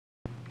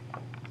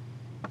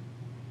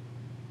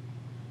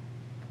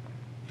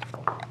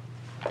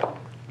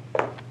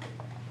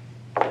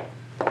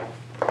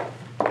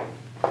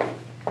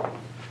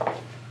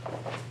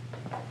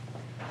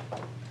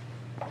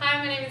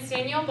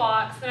Danielle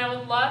Box, and I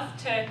would love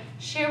to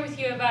share with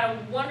you about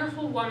a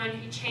wonderful woman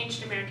who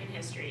changed American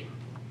history.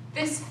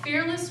 This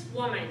fearless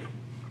woman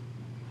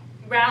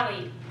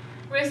rallied,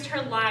 risked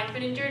her life,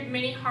 and endured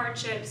many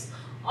hardships,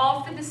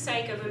 all for the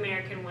sake of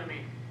American women.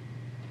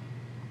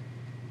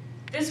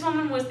 This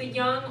woman was the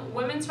young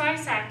women's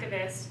rights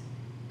activist,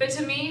 but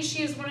to me,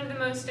 she is one of the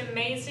most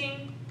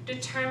amazing,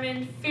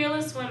 determined,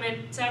 fearless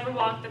women to ever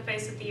walk the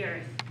face of the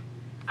earth.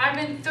 I've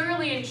been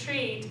thoroughly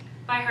intrigued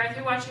by her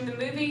through watching the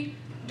movie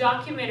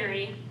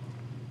documentary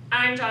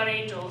Iron Jawed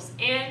Angels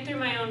and through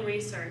my own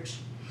research.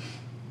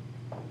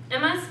 In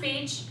my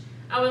speech,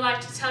 I would like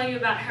to tell you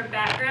about her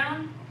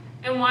background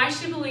and why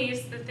she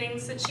believes the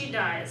things that she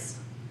does,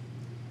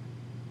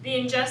 the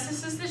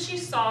injustices that she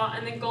saw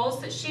and the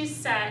goals that she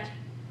set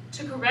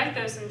to correct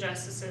those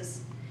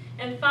injustices,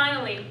 and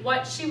finally,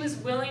 what she was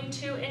willing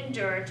to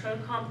endure to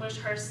accomplish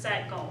her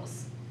set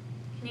goals.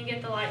 Can you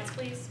get the lights,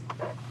 please?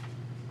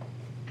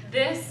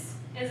 This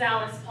is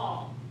Alice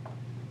Paul.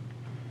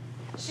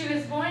 She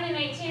was born in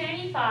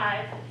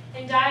 1885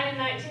 and died in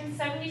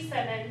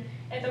 1977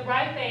 at the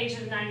ripe age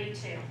of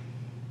 92.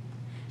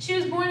 She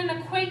was born in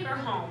a Quaker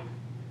home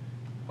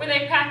where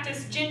they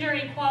practiced gender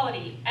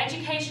equality,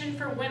 education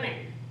for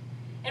women,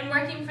 and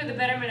working for the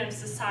betterment of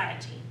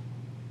society.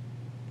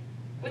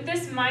 With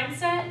this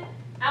mindset,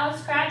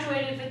 Alice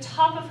graduated at the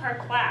top of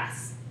her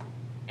class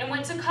and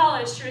went to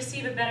college to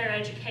receive a better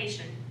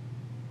education.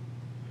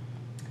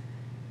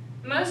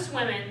 Most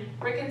women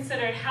were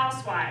considered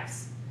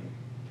housewives,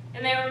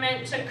 and they were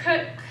meant to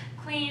cook,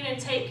 clean, and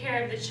take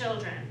care of the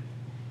children.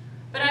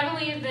 But I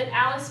believe that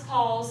Alice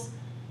Paul's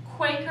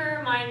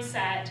Quaker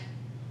mindset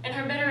and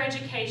her better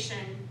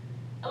education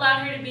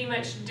allowed her to be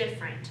much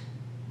different.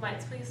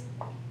 Lights, please.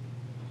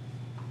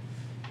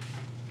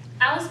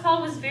 Alice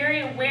Paul was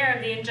very aware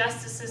of the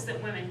injustices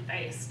that women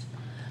faced.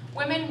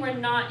 Women were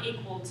not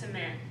equal to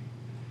men.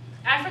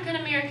 African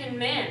American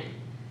men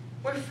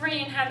were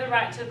free and had the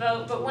right to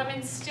vote, but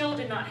women still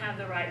did not have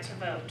the right to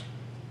vote.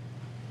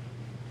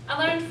 I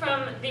learned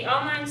from the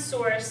online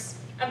source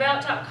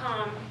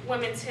About.com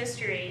Women's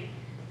History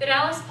that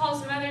Alice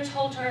Paul's mother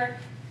told her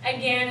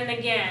again and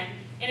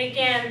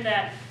again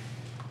that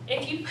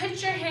if you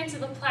put your hand to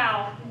the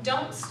plow,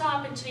 don't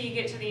stop until you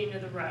get to the end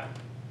of the road.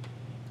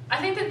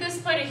 I think that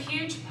this played a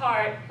huge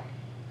part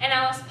in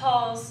Alice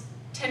Paul's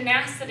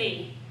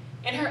tenacity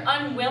and her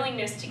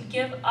unwillingness to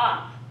give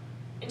up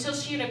until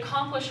she had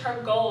accomplished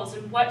her goals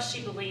and what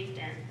she believed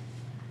in.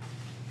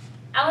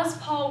 Alice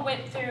Paul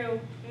went through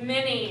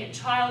many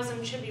trials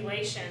and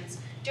tribulations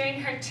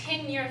during her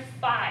 10-year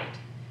fight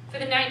for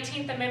the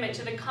 19th Amendment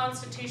to the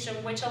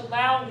Constitution, which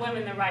allowed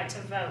women the right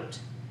to vote.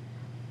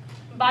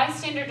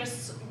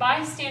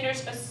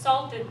 Bystanders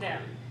assaulted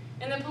them,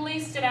 and the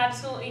police did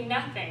absolutely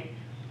nothing.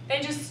 They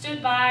just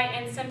stood by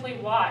and simply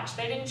watched.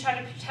 They didn't try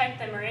to protect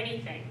them or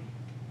anything.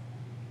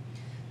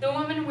 The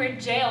women were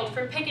jailed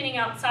for picketing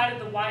outside of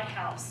the White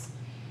House.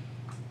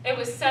 It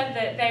was said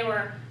that they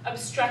were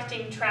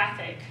obstructing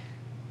traffic.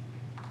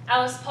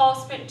 Alice Paul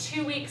spent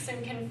 2 weeks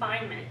in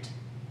confinement,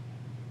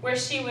 where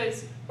she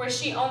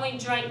only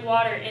drank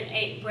water and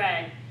ate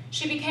bread.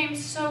 She became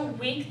so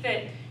weak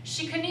that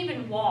she couldn't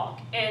even walk,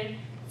 and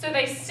so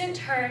they sent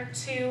her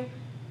to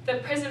the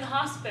prison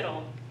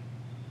hospital,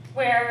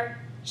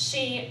 where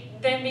she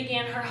then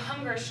began her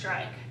hunger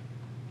strike.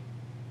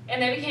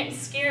 And they became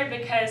scared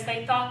because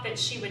they thought that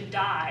she would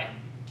die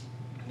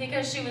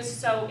because she was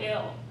so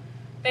ill.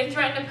 They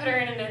threatened to put her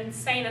in an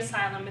insane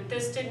asylum, but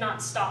this did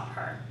not stop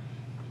her.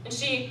 And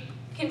she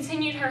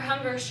continued her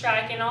hunger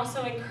strike and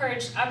also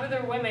encouraged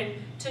other women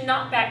to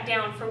not back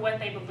down for what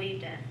they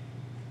believed in.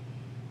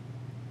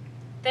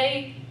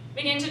 They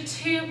began to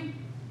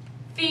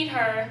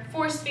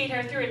force feed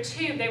her through a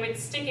tube. They would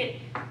stick it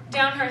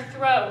down her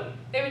throat.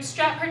 They would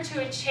strap her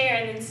to a chair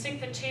and then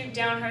stick the tube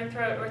down her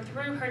throat or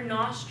through her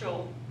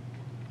nostril.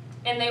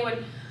 And they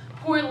would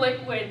pour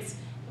liquids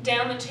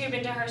down the tube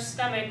into her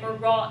stomach or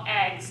raw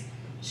eggs.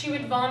 She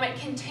would vomit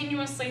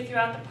continuously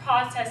throughout the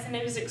process, and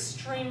it was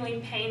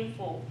extremely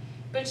painful,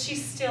 but she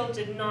still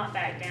did not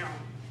back down.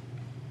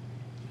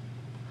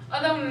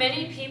 Although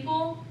many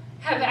people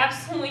have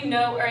absolutely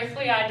no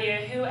earthly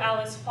idea who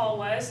Alice Paul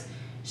was,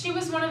 she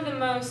was one of the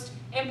most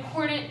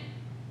important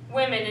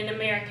women in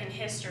American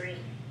history.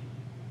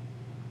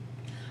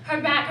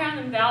 Her background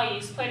and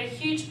values played a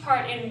huge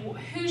part in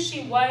who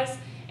she was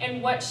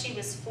and what she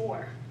was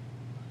for.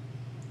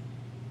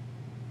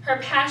 Her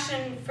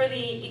passion for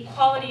the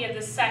equality of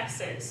the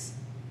sexes.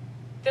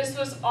 This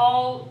was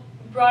all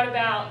brought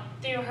about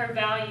through her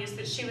values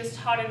that she was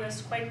taught in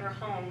this Quaker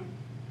home.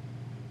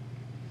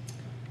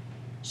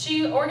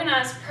 She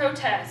organized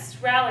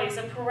protests, rallies,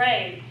 a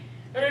parade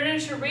in order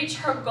to reach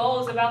her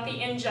goals about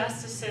the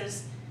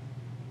injustices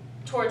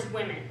towards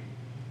women.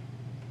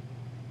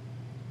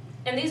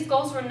 And these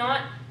goals were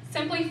not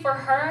simply for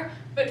her,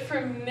 but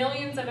for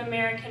millions of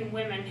American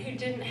women who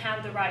didn't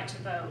have the right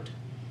to vote.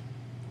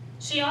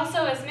 She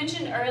also, as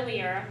mentioned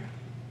earlier,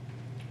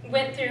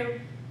 went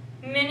through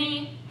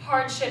many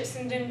hardships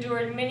and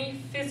endured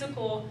many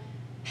physical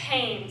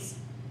pains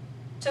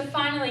to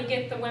finally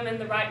get the women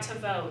the right to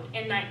vote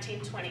in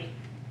 1920.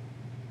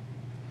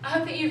 I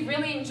hope that you've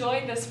really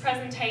enjoyed this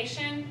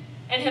presentation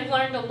and have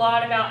learned a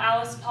lot about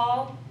Alice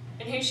Paul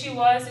and who she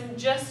was and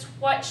just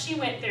what she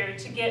went through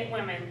to get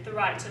women the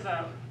right to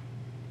vote.